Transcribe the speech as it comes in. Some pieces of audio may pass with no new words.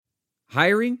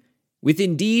Hiring? With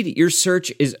Indeed, your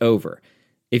search is over.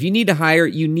 If you need to hire,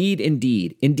 you need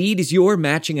Indeed. Indeed is your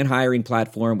matching and hiring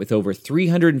platform with over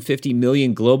 350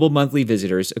 million global monthly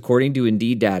visitors, according to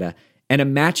Indeed data, and a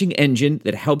matching engine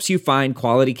that helps you find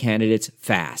quality candidates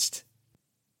fast.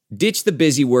 Ditch the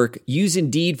busy work. Use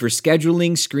Indeed for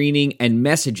scheduling, screening, and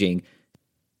messaging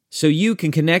so you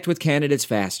can connect with candidates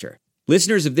faster.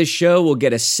 Listeners of this show will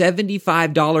get a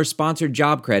 $75 sponsored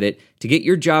job credit to get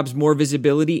your jobs more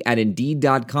visibility at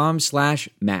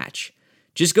Indeed.com/match.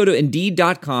 Just go to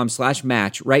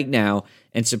Indeed.com/match right now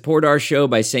and support our show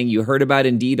by saying you heard about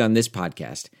Indeed on this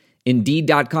podcast.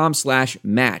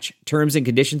 Indeed.com/match. Terms and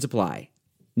conditions apply.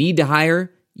 Need to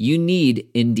hire? You need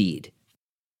Indeed.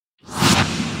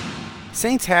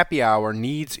 Saints Happy Hour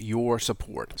needs your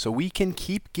support so we can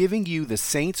keep giving you the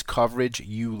Saints coverage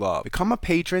you love. Become a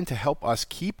patron to help us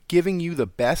keep giving you the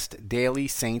best daily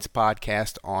Saints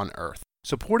podcast on earth.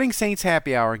 Supporting Saints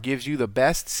Happy Hour gives you the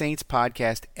best Saints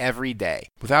podcast every day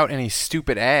without any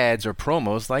stupid ads or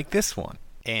promos like this one.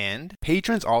 And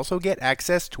patrons also get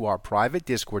access to our private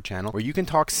Discord channel where you can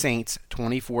talk Saints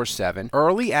 24/7,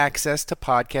 early access to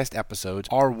podcast episodes,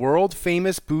 our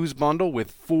world-famous booze bundle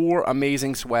with 4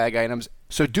 amazing swag items.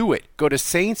 So do it. Go to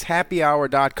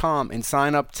saintshappyhour.com and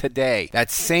sign up today.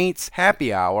 That's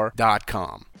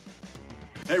saintshappyhour.com.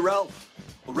 Hey, Ralph.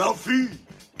 Ralphie,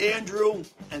 Andrew,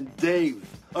 and Dave.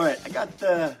 All right, I got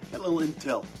a little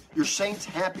intel. Your Saints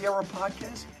Happy Hour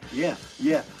podcast? Yeah.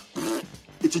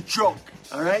 It's a joke,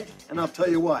 all right? And I'll tell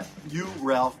you what. You,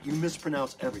 Ralph, you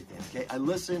mispronounce everything, okay? I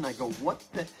listen, I go, what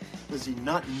the? Does he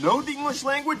not know the English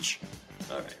language?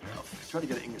 All right, Ralph. Try to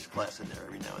get an English class in there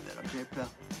every now and then, okay, pal?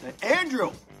 Hey,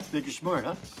 Andrew! Think you're smart,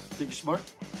 huh? Think you're smart?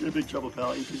 You're in big trouble,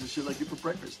 pal. I eat a piece of shit like you for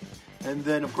breakfast. And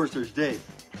then, of course, there's Dave.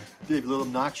 Dave, a little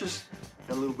obnoxious?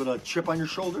 Got a little bit of chip on your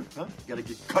shoulder, huh? You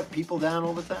gotta cut people down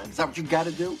all the time? Is that what you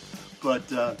gotta do?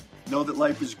 But know that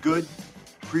life is good.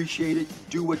 Appreciate it.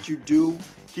 Do what you do.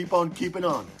 Keep on keeping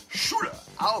on. Shooter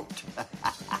out.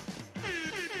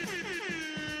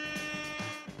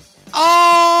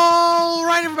 All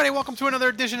right, everybody. Welcome to another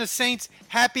edition of Saints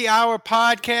Happy Hour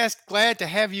podcast. Glad to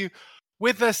have you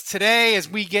with us today as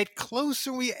we get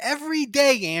closer. Every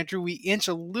day, Andrew, we inch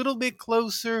a little bit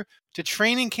closer to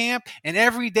training camp. And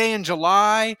every day in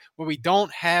July where we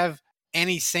don't have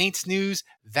any Saints news,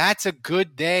 that's a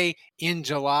good day in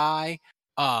July.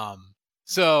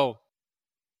 So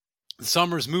the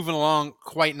summer's moving along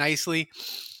quite nicely.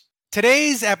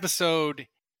 Today's episode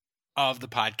of the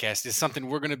podcast is something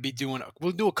we're going to be doing.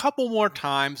 We'll do a couple more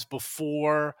times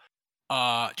before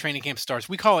training camp starts.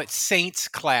 We call it Saints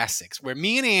Classics, where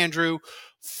me and Andrew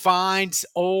find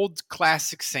old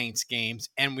classic Saints games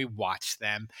and we watch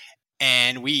them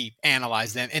and we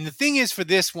analyze them. And the thing is, for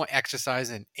this one exercise,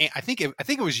 and I think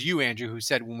it was you, Andrew, who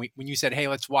said when you said, "Hey,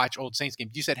 let's watch old Saints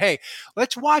games." You said, "Hey,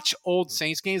 let's watch old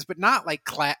Saints games, but not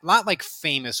like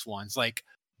famous ones, like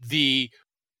the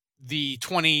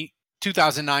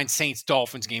 2009 Saints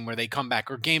Dolphins game where they come back,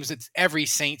 or games that every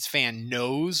Saints fan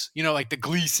knows, like the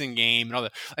Gleason game and all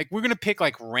that." Like, we're going to pick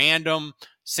like random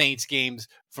Saints games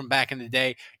from back in the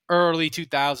day, early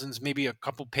 2000s, maybe a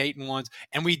couple Peyton ones.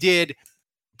 And we did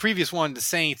previous one, the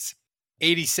Saints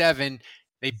 87,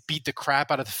 they beat the crap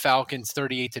out of the Falcons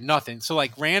 38-0. So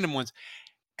like random ones.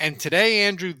 And today,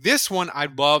 Andrew, this one I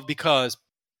love because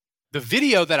the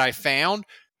video that I found,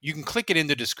 you can click it in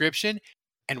the description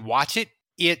and watch it.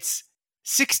 It's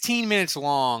 16 minutes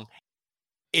long.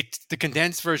 It's the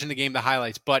condensed version of the game, the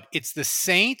highlights, but it's the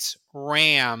Saints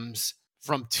Rams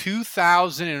from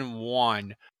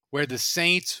 2001, where the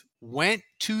Saints went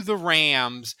to the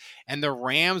Rams and the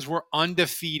Rams were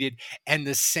undefeated and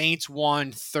the Saints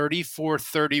won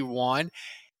 34-31.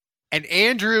 And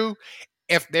Andrew,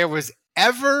 if there was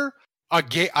ever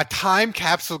a time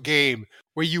capsule game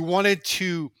where you wanted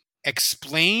to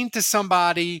explain to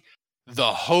somebody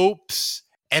the hopes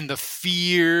and the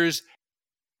fears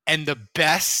and the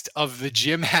best of the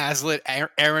Jim Haslett,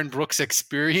 Aaron Brooks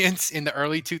experience in the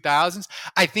early 2000s,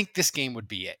 I think this game would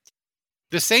be it.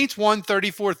 The Saints won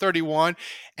 34-31,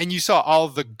 and you saw all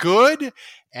of the good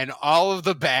and all of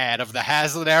the bad of the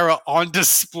Haslett era on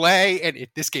display, and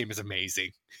this game is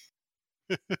amazing.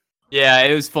 Yeah,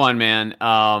 it was fun, man.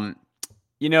 Right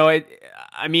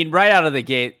out of the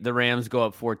gate, the Rams go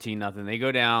up 14-0. They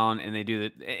go down and they do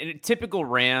the typical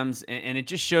Rams, and it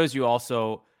just shows you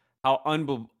also how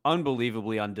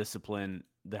unbelievably undisciplined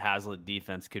the Haslett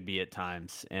defense could be at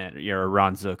times, and you're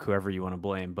Ron Zook, whoever you want to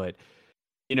blame, but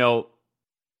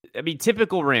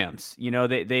typical Rams.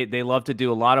 They love to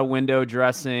do a lot of window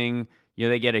dressing.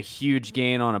 They get a huge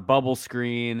gain on a bubble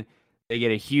screen. They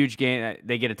get a huge game.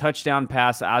 They get a touchdown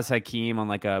pass to Az Hakim on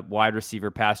like a wide receiver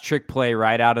pass, trick play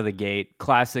right out of the gate.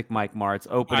 Classic Mike Martz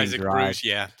opening Isaac drive. Bruce,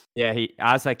 yeah. Yeah,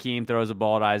 Az Hakim throws a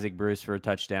ball to Isaac Bruce for a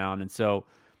touchdown. And so,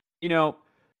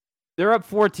 they're up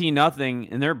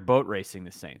 14-0 and they're boat racing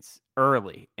the Saints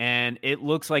early. And it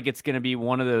looks like it's going to be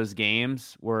one of those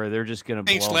games where they're just going to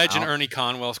blow Saints legend out. Ernie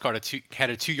Conwell's had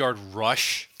a 2-yard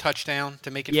rush touchdown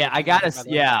to make it.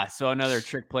 Yeah, so another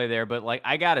trick play there. But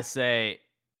I got to say,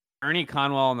 Ernie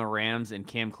Conwell on the Rams and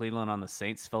Cam Cleveland on the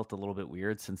Saints felt a little bit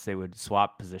weird since they would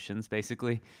swap positions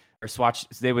basically, or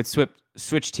they would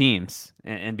switch teams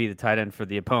and be the tight end for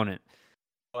the opponent.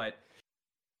 But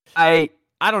I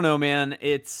don't know, man.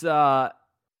 It's out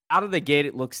of the gate,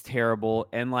 it looks terrible,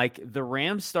 and the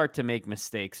Rams start to make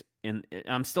mistakes.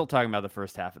 I'm still talking about the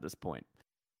first half at this point,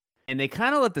 and they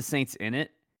kind of let the Saints in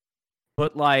it,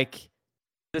 but the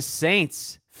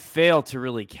Saints fail to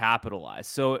really capitalize.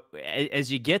 So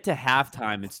as you get to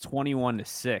halftime, it's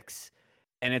 21-6,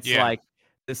 and it's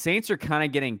the Saints are kind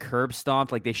of getting curb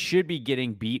stomped. They should be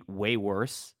getting beat way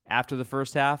worse after the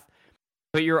first half,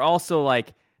 but you're also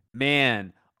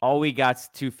man, all we got's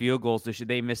 2 field goals.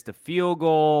 They missed a field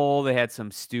goal. They had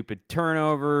some stupid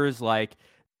turnovers. The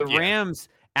Rams,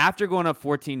 after going up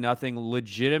 14-0,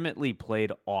 legitimately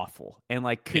played awful and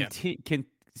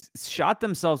shot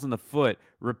themselves in the foot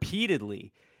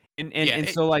repeatedly.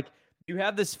 So you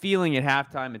have this feeling at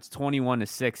halftime, it's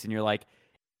 21-6, and you're A,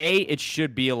 it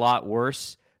should be a lot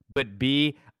worse, but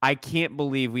B, I can't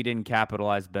believe we didn't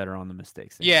capitalize better on the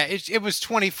mistakes. Yeah, it was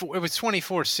 24. It was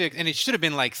 24-6, and it should have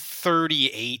been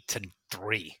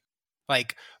 38-3.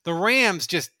 The Rams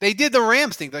they did the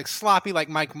Rams thing, sloppy,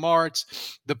 Mike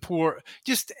Martz, the poor,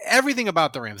 just everything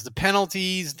about the Rams, the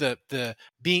penalties, the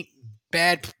being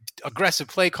bad, aggressive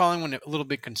play calling when a little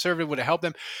bit conservative would have helped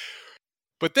them.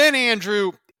 But then,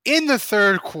 Andrew, in the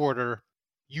third quarter,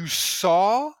 you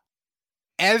saw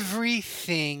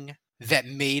everything that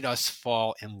made us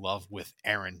fall in love with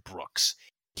Aaron Brooks.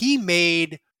 He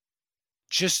made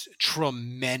just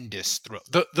tremendous throw.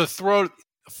 The throw,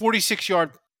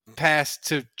 46-yard pass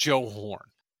to Joe Horn.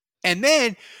 And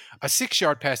then a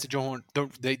 6-yard pass to Joe Horn.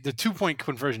 The 2-point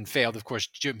conversion failed. Of course,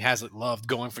 Jim Haslett loved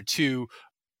going for 2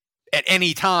 at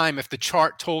any time. If the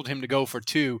chart told him to go for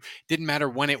 2, didn't matter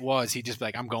when it was, he'd just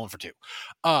be I'm going for 2.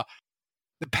 The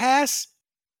pass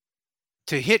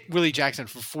to hit Willie Jackson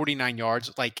for 49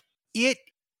 yards, it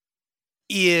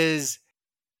is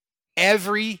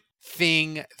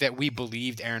everything that we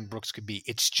believed Aaron Brooks could be.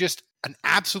 It's just an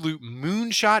absolute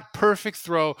moonshot, perfect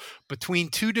throw between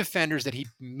 2 defenders that he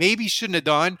maybe shouldn't have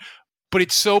done, but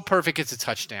it's so perfect it's a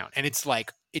touchdown. And it's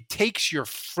it takes your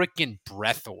freaking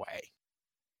breath away.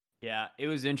 Yeah, it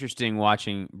was interesting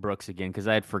watching Brooks again because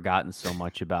I had forgotten so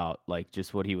much about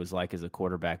just what he was like as a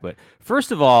quarterback. But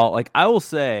first of all, I will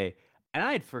say, and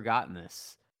I had forgotten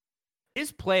this,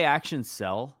 his play action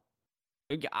sell.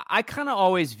 I kind of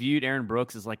always viewed Aaron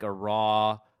Brooks as a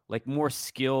raw, more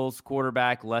skills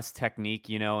quarterback, less technique,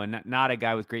 and not a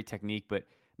guy with great technique. But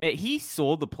man, he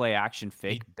sold the play action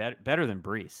fake better than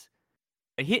Brees.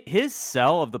 His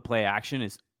sell of the play action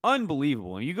is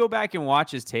unbelievable. And you go back and watch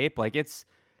his tape,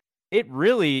 it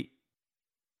really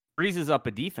freezes up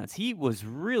a defense. He was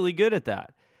really good at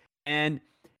that. And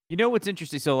you know what's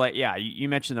interesting? So, you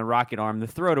mentioned the rocket arm. The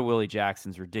throw to Willie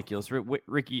Jackson's ridiculous.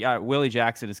 Willie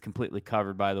Jackson is completely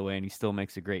covered, by the way, and he still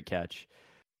makes a great catch.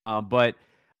 But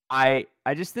I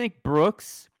just think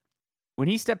Brooks, when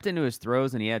he stepped into his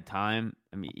throws and he had time,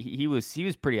 he was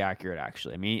pretty accurate,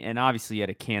 actually. And obviously he had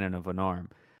a cannon of an arm.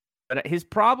 But his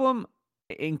problem,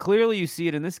 and clearly you see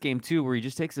it in this game too, where he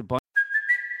just takes a bunch.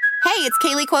 Hey, it's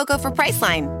Kaylee Cuoco for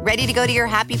Priceline. Ready to go to your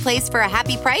happy place for a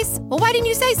happy price? Well, why didn't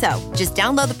you say so? Just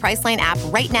download the Priceline app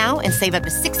right now and save up to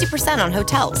 60% on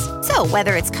hotels. So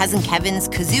whether it's Cousin Kevin's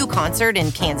Kazoo Concert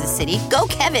in Kansas City, go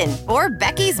Kevin, or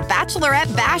Becky's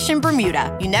Bachelorette Bash in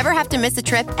Bermuda, you never have to miss a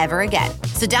trip ever again.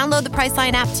 So download the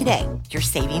Priceline app today. Your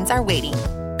savings are waiting.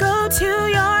 Go to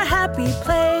your happy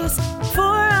place for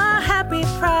a happy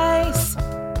price.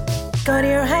 Go to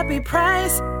your happy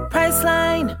price,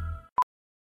 Priceline.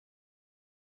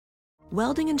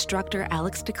 Welding instructor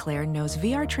Alex DeClaire knows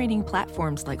VR training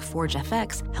platforms like Forge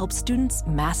FX help students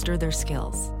master their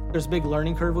skills. There's a big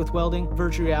learning curve with welding.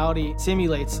 Virtual reality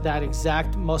simulates that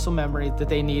exact muscle memory that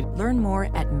they need. Learn more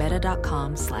at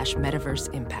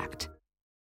meta.com/metaverseimpact.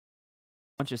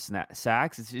 Bunch of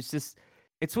sacks.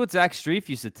 It's what Zach Strief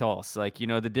used to tell us.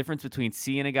 The difference between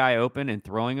seeing a guy open and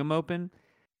throwing him open.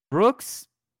 Brooks,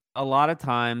 a lot of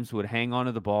times, would hang on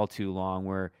to the ball too long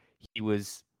where he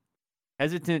was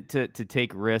hesitant to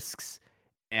take risks,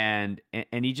 and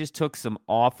he just took some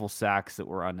awful sacks that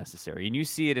were unnecessary. And you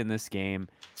see it in this game.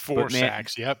 4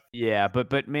 sacks. Yep. Yeah,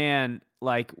 but man,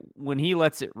 like when he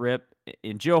lets it rip,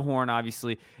 and Joe Horn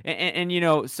obviously, and you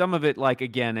know, some of it, like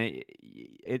again,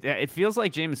 it feels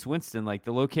like Jameis Winston. Like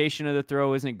the location of the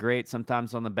throw isn't great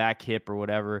sometimes on the back hip or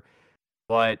whatever,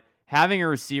 but having a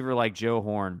receiver like Joe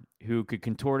Horn who could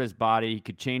contort his body,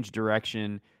 could change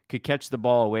direction, could catch the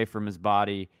ball away from his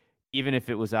body, even if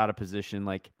it was out of position,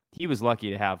 like he was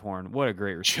lucky to have Horn. What a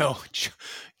great receiver.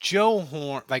 Joe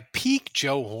Horn, like peak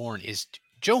Joe Horn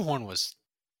was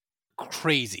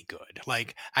crazy good.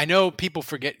 Like I know people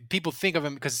think of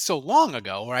him because it's so long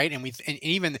ago, right? And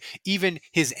even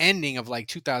his ending of like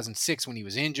 2006 when he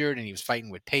was injured and he was fighting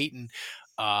with Peyton.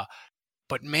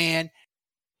 But man,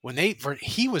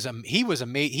 he was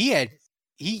amazing.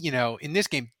 In this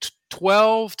game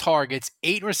 12 targets,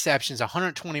 8 receptions,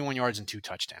 121 yards and 2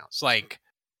 touchdowns. Like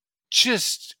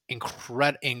just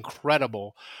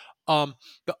incredible.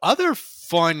 The other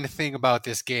fun thing about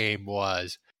this game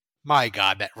was, my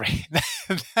God,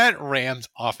 that Rams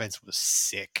offense was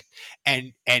sick,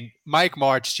 and Mike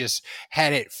Martz just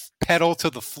had it pedal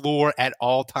to the floor at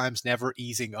all times, never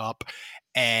easing up.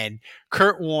 And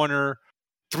Kurt Warner,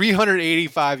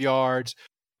 385 yards,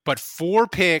 but 4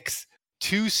 picks,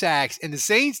 2 sacks, and the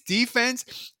Saints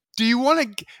defense. Do you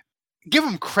want to give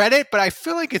them credit? But I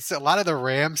feel like it's a lot of the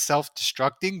Rams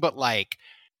self-destructing, but like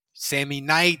Sammy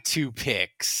Knight, 2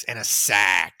 picks and a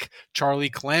sack. Charlie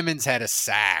Clemens had a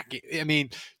sack. I mean,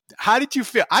 how did you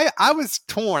feel? I was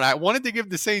torn. I wanted to give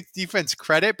the Saints defense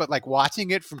credit, but like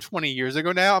watching it from 20 years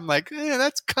ago now, I'm like,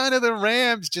 that's kind of the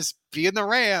Rams just being the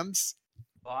Rams.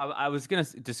 Well, I was going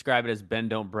to describe it as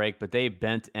bend, don't break, but they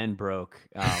bent and broke.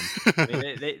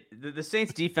 The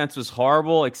Saints defense was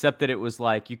horrible, except that it was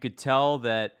like you could tell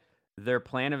that their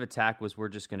plan of attack was, we're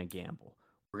just going to gamble.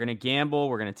 We're going to gamble.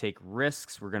 We're going to take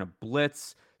risks. We're going to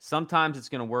blitz. Sometimes it's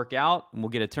going to work out and we'll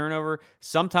get a turnover.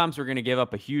 Sometimes we're going to give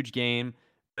up a huge game,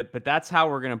 but that's how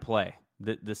we're going to play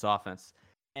this offense.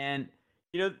 And,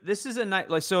 this is a night,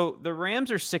 like, so the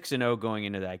Rams are 6-0 going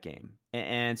into that game.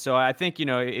 And so I think,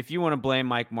 if you want to blame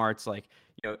Mike Martz, like,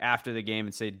 after the game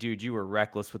and say, dude, you were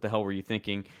reckless. What the hell were you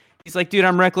thinking? He's like, dude,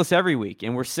 I'm reckless every week,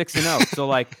 and we're 6-0. So,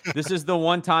 like, this is the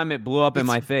one time it blew up in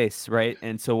my face, right?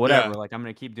 And so whatever, like, I'm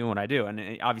going to keep doing what I do.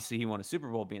 And obviously he won a Super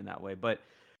Bowl being that way. But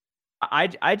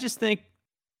I just think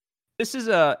this is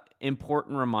a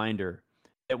important reminder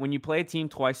that when you play a team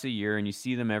twice a year and you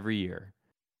see them every year,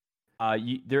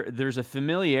 there's a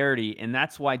familiarity, and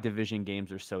that's why division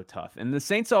games are so tough. And the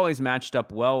Saints always matched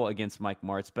up well against Mike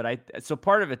Martz, so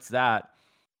part of it's that.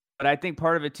 But I think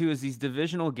part of it, too, is these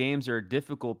divisional games are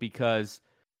difficult because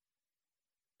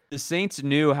the Saints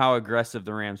knew how aggressive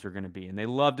the Rams were going to be, and they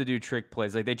love to do trick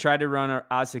plays. Like, they tried to run an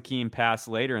As-Hakim pass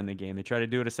later in the game. They tried to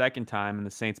do it a second time, and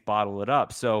the Saints bottle it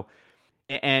up. So,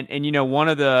 and one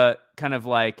of the kind of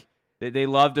like, they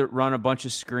love to run a bunch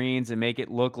of screens and make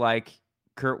it look like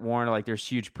Kurt Warner, like there's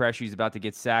huge pressure, he's about to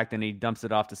get sacked, and he dumps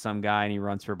it off to some guy, and he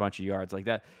runs for a bunch of yards like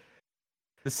that.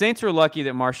 The Saints were lucky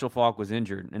that Marshall Faulk was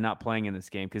injured and not playing in this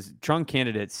game, because Trung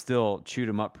Candidate still chewed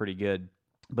him up pretty good.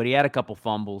 But he had a couple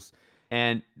fumbles.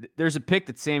 And there's a pick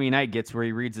that Sammy Knight gets where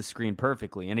he reads the screen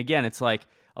perfectly. And again, it's like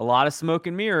a lot of smoke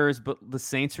and mirrors, but the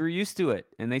Saints were used to it.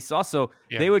 And they also,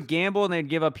 they would gamble and they'd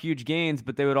give up huge gains,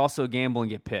 but they would also gamble and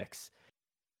get picks.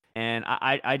 And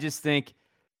I just think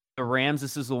the Rams,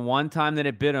 this is the one time that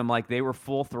it bit them. Like, they were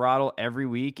full throttle every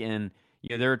week, and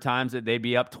there are times that they'd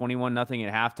be up 21-0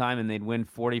 at halftime and they'd win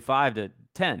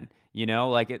 45-10,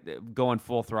 going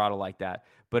full throttle like that.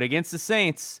 But against the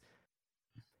Saints,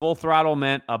 full throttle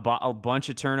meant a bunch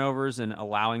of turnovers and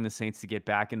allowing the Saints to get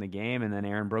back in the game. And then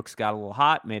Aaron Brooks got a little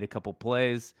hot, made a couple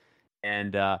plays.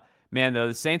 And,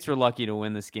 the Saints were lucky to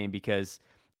win this game, because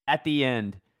at the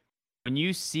end, when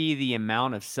you see the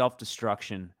amount of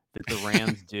self-destruction that the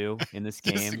Rams do in this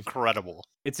game, it's incredible.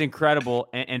 It's incredible.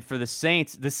 And for the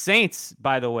Saints,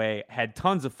 by the way, had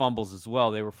tons of fumbles as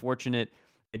well. They were fortunate.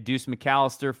 Deuce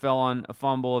McAllister fell on a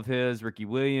fumble of his, Ricky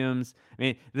Williams. I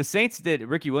mean, the Saints did.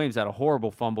 Ricky Williams had a horrible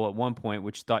fumble at one point,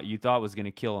 which you thought was going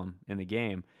to kill him in the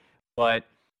game. But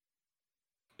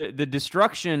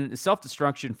the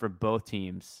self-destruction for both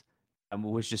teams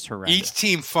was just horrendous. Each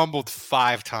team fumbled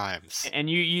 5 times. And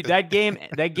that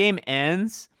game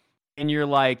ends, and you're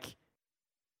like,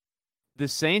 the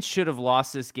Saints should have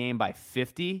lost this game by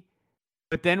 50.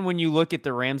 But then when you look at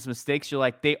the Rams' mistakes, you're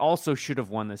like, they also should have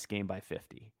won this game by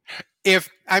 50.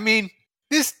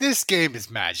 This game is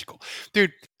magical.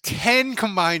 Dude, 10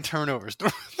 combined turnovers.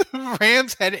 The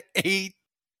Rams had 8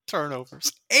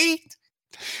 turnovers. 8!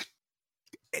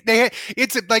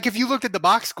 It's like, if you looked at the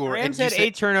box score, Rams had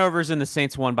 8 turnovers and the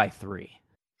Saints won by 3.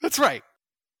 That's right.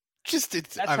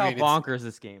 That's how bonkers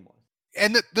this game was.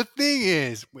 And the thing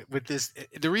is with this,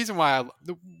 the reason why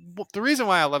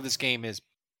I love this game is,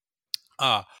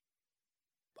 I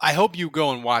hope you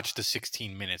go and watch the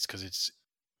 16 minutes because it's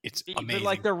amazing. But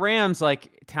like the Rams,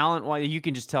 like talent-wise, you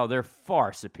can just tell they're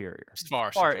far superior.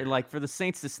 Far superior. And like for the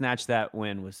Saints to snatch that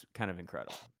win was kind of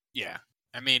incredible. Yeah,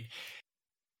 I mean,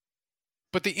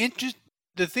 but the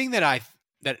thing that I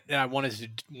wanted to,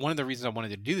 one of the reasons I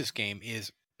wanted to do this game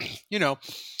is,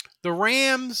 the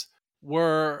Rams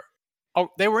were in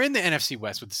the NFC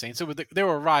West with the Saints, so they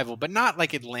were a rival, but not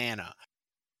like Atlanta.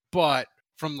 But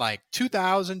from like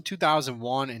 2000,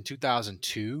 2001, and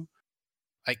 2002,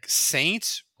 like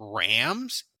Saints,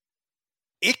 Rams,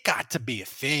 it got to be a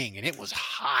thing, and it was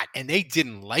hot, and they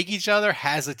didn't like each other.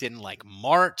 Haslett didn't like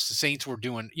March. The Saints were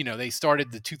doing, they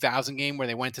started the 2000 game where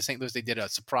they went to St. Louis. They did a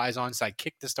surprise onside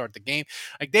kick to start the game.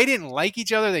 Like, they didn't like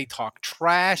each other. They talked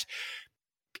trash.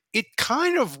 It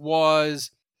kind of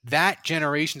was that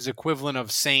generation's equivalent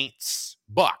of Saints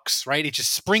Bucks, right? It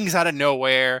just springs out of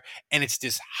nowhere, and it's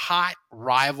this hot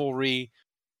rivalry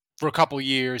for a couple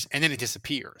years, and then it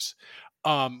disappears.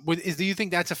 Do you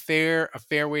think that's a fair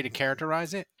way to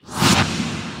characterize it?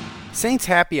 Saints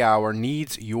Happy Hour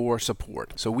needs your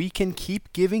support so we can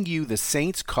keep giving you the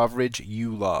Saints coverage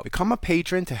you love. Become a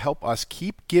patron to help us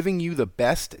keep giving you the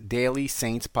best daily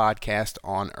Saints podcast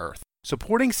on earth.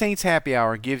 Supporting Saints Happy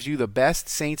Hour gives you the best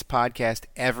Saints podcast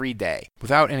every day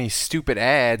without any stupid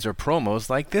ads or promos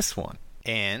like this one.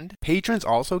 And patrons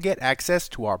also get access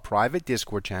to our private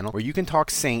Discord channel where you can talk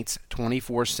Saints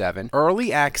 24/7,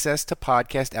 early access to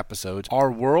podcast episodes,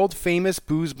 our world-famous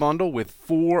booze bundle with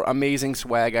 4 amazing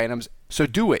swag items. So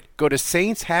do it. Go to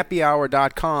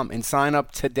saintshappyhour.com and sign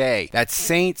up today. That's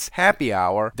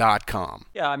saintshappyhour.com.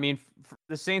 Yeah, I mean,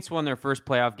 the Saints won their first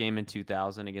playoff game in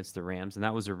 2000 against the Rams, and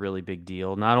that was a really big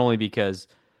deal, not only because,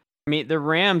 the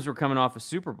Rams were coming off a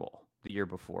Super Bowl the year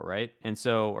before, right? And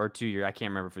so, or 2 years, I can't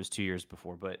remember if it was 2 years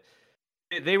before, but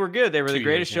they were good. They were the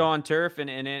greatest show on turf, and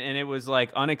it was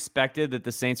like unexpected that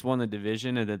the Saints won the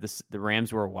division and that the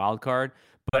Rams were a wild card.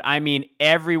 But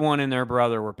everyone and their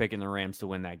brother were picking the Rams to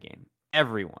win that game.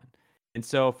 Everyone. And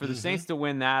so for the Saints to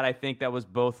win that, I think that was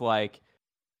both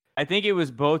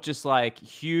just like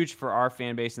huge for our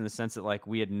fan base in the sense that like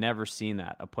we had never seen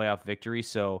that, a playoff victory.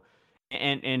 So,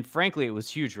 and frankly, it was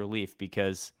huge relief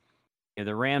because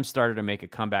the Rams started to make a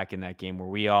comeback in that game where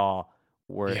we all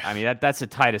were. Yeah. That's the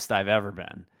tightest I've ever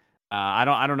been. I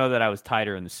don't know that I was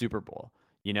tighter in the Super Bowl,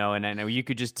 and I know you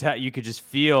could just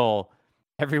feel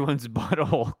everyone's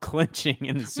butthole clenching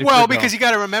in the Super Bowl. Well, because you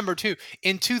got to remember too,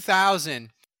 in 2000,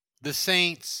 the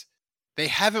Saints, they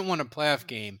haven't won a playoff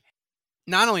game.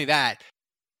 Not only that,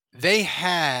 they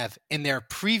have in their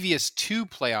previous 2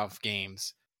 playoff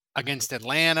games against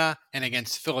Atlanta and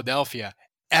against Philadelphia,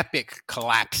 epic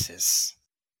collapses.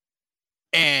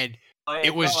 And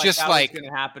it was just like going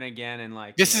to happen again. And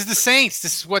like, this is the Saints.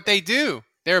 This is what they do.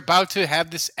 They're about to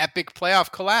have this epic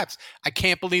playoff collapse. I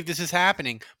can't believe this is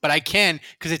happening, but I can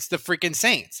because it's the freaking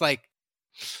Saints. Like,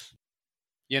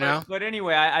 But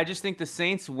anyway, I just think the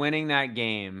Saints winning that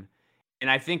game, and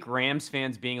I think Rams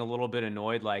fans being a little bit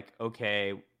annoyed, like,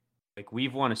 okay, like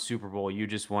we've won a Super Bowl, you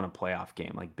just won a playoff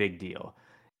game, like big deal.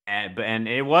 And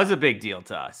it was a big deal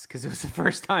to us because it was the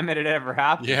first time it had ever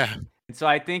happened. Yeah. And so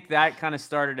I think that kind of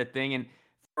started a thing. And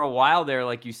for a while there,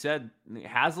 like you said,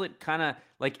 Haslett kind of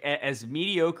like as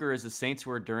mediocre as the Saints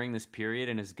were during this period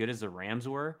and as good as the Rams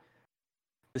were,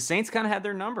 the Saints kind of had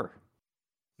their number.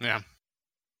 Yeah.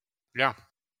 Yeah.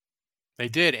 They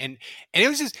did. And it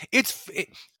was just, it's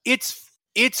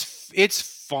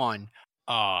fun.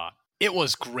 It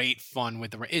was great fun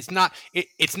with it's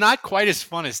not quite as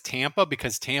fun as Tampa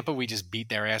because Tampa, we just beat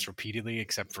their ass repeatedly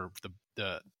except for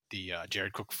the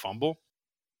Jared Cook fumble.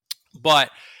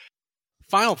 But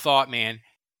final thought, man,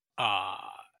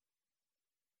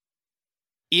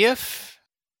 if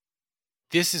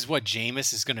this is what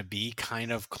Jameis is going to be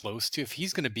kind of close to, if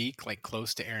he's going to be like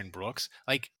close to Aaron Brooks,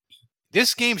 like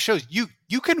this game shows you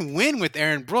can win with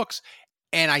Aaron Brooks.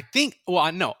 And I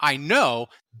know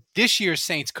this year's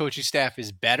Saints coaching staff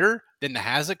is better than the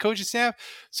Haslett coaching staff,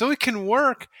 so it can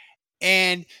work.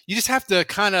 And you just have to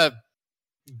kind of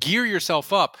gear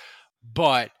yourself up.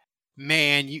 But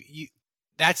man, you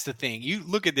that's the thing. You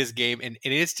look at this game, and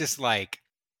it's just like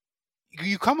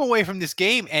you come away from this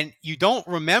game, and you don't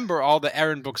remember all the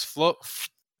Aaron Brooks flaws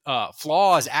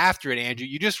after it, Andrew.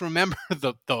 You just remember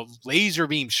the laser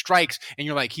beam strikes, and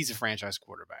you're like, he's a franchise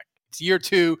quarterback. It's year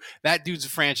 2. That dude's a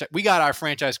franchise. We got our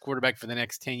franchise quarterback for the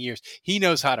next 10 years. He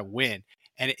knows how to win.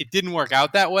 And it didn't work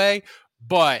out that way,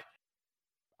 but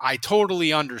I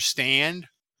totally understand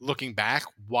looking back,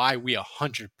 why we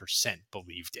 100%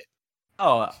 believed it.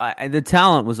 Oh, the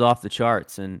talent was off the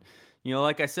charts. And,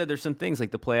 like I said, there's some things like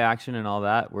the play action and all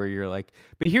that where you're like,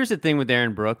 but here's the thing with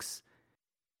Aaron Brooks.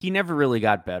 He never really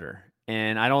got better.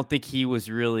 And I don't think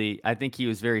I think he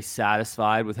was very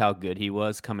satisfied with how good he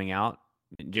was coming out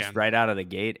just right out of the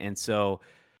gate. And so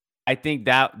I think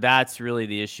that's really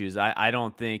the issues. I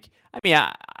don't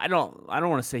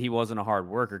want to say he wasn't a hard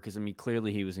worker because,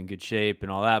 clearly he was in good shape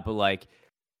and all that. But, like,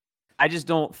 I just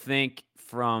don't think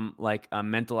from, like, a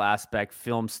mental aspect,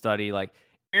 film study, like,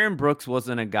 Aaron Brooks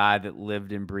wasn't a guy that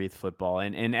lived and breathed football.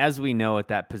 And as we know at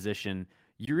that position,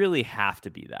 you really have to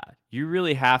be that. You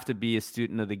really have to be a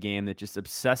student of the game that just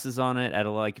obsesses on it.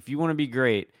 If you want to be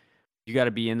great, you got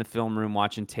to be in the film room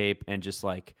watching tape and just,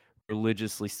 like,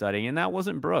 religiously studying. And that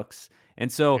wasn't Brooks.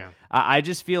 And so I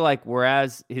just feel like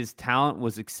whereas his talent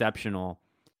was exceptional,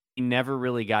 he never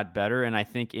really got better. And I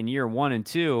think in year 1 and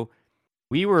 2,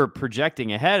 we were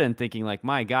projecting ahead and thinking, like,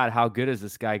 my God, how good is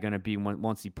this guy going to be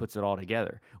once he puts it all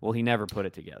together? Well, he never put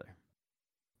it together.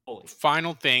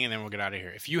 Final thing, and then we'll get out of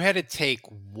here. If you had to take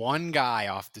one guy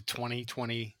off the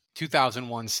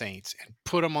 2001 Saints and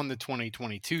put him on the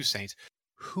 2022 Saints,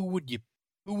 who would you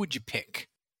pick?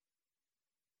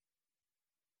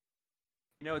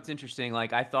 It's interesting.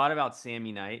 Like, I thought about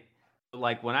Sammy Knight, but,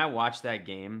 like, when I watched that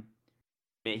game,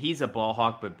 he's a ball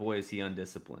hawk, but boy, is he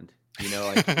undisciplined.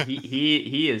 Like,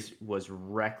 he was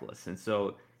reckless. And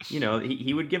so,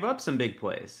 he would give up some big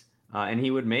plays, and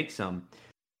he would make some.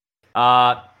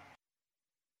 Oh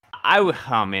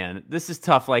man, this is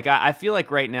tough. Like, I feel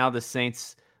like right now the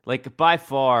Saints, like, by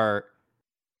far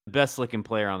the best looking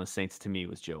player on the Saints to me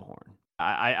was Joe Horn.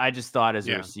 I just thought as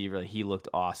a receiver, like, he looked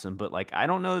awesome, but, like, I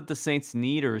don't know that the Saints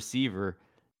need a receiver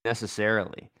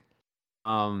necessarily.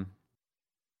 And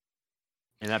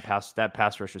that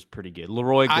pass rush was pretty good.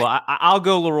 I'll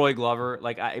go Leroy Glover,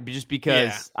 like, just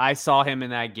because I saw him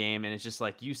in that game, and it's just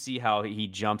like you see how he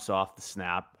jumps off the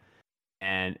snap,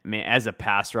 and man, as a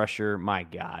pass rusher, my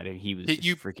God, he was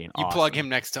freaking awesome. You plug him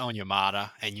next to Onyemata,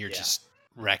 and you're just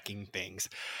wrecking things.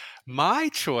 My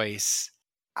choice,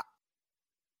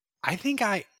 I think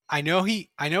I know he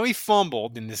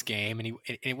fumbled in this game, and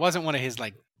it wasn't one of his,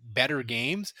 like, better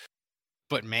games,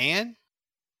 but man.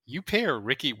 You pair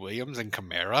Ricky Williams and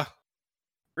Kamara.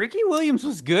 Ricky Williams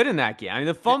was good in that game.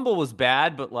 The fumble was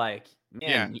bad, but, like,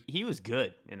 man, he was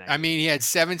good in that game. He had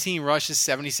 17 rushes,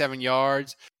 77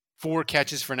 yards, 4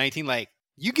 catches for 19. Like,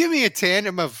 you give me a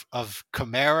tandem of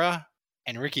Kamara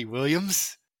and Ricky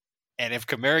Williams, and if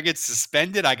Kamara gets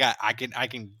suspended, I can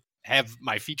have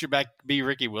my feature back be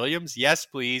Ricky Williams. Yes,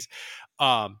 please.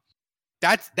 That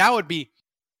would be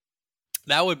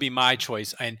my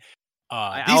choice. And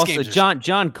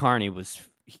John Carney was,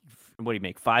 what did he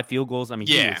make, 5 field goals? He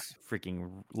was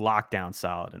freaking lockdown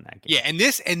solid in that game. Yeah, and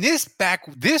this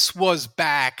was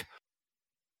back.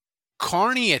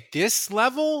 Carney at this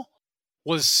level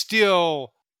was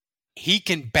still, he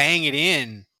can bang it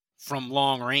in from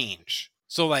long range.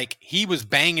 So, like, he was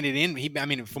banging it in.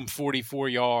 From 44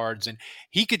 yards, and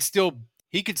he could still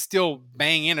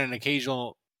bang in an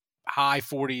occasional high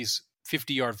 40s.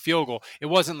 50-yard field goal. It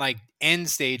wasn't like end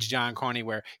stage John Carney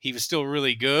where he was still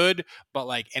really good, but,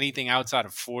 like, anything outside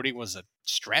of 40 was a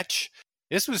stretch.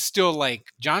 This was still, like,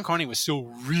 John Carney was still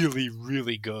really,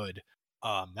 really good.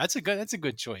 That's a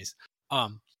good choice.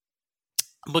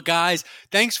 But guys,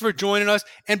 thanks for joining us.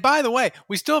 And by the way,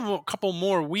 we still have a couple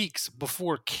more weeks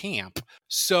before camp.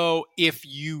 So if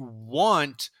you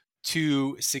want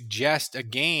to suggest a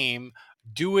game,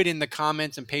 do it in the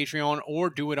comments on Patreon or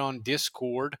do it on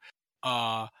Discord.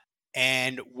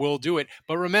 And we'll do it.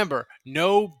 But remember,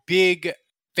 no big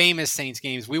famous Saints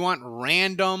games. We want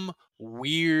random,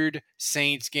 weird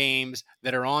Saints games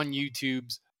that are on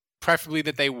YouTube's, preferably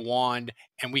that they won,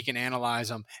 and we can analyze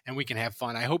them and we can have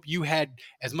fun. I hope you had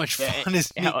as much fun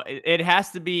as me. It has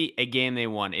to be a game they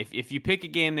won. If you pick a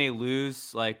game they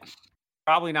lose, like,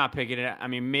 probably not picking it.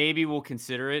 Maybe we'll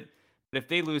consider it. But if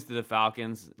they lose to the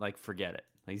Falcons, like, forget it.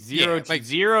 Like,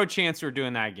 zero chance we're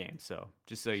doing that game. So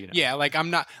just so you know. Yeah, like, I'm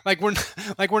not, like, we're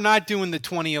not doing the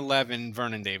 2011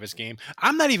 Vernon Davis game.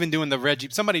 I'm not even doing the Reggie.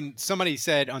 Somebody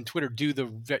said on Twitter, do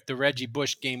the Reggie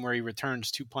Bush game where he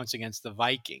returns 2 punts against the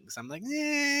Vikings. I'm like,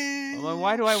 well,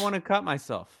 why do I want to cut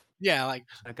myself? Yeah, like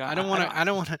I don't want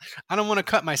to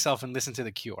cut myself and listen to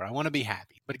The Cure. I want to be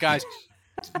happy. But guys,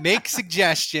 make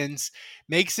suggestions,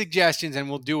 and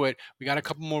we'll do it. We got a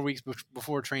couple more weeks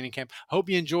before training camp. Hope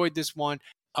you enjoyed this one.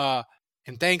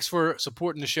 And thanks for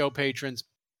supporting the show, patrons.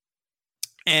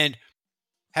 And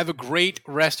have a great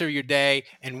rest of your day.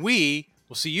 And we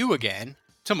will see you again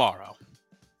tomorrow.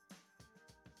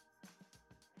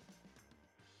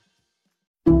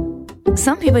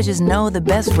 Some people just know the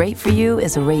best rate for you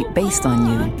is a rate based on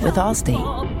you with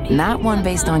Allstate, not one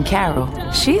based on Carol.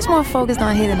 She's more focused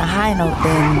on hitting a high note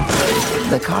than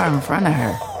the car in front of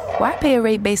her. Why pay a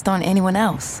rate based on anyone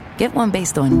else? Get one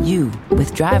based on you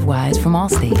with DriveWise from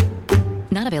Allstate.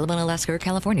 Not available in Alaska or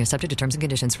California, subject to terms and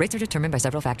conditions. Rates are determined by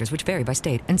several factors, which vary by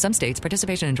state. In some states,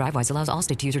 participation in DriveWise allows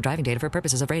Allstate to use your driving data for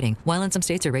purposes of rating. While in some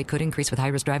states, your rate could increase with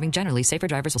high-risk driving. Generally, safer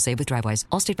drivers will save with DriveWise.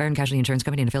 Allstate Fire and Casualty Insurance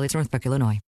Company and affiliates, Northbrook, Illinois.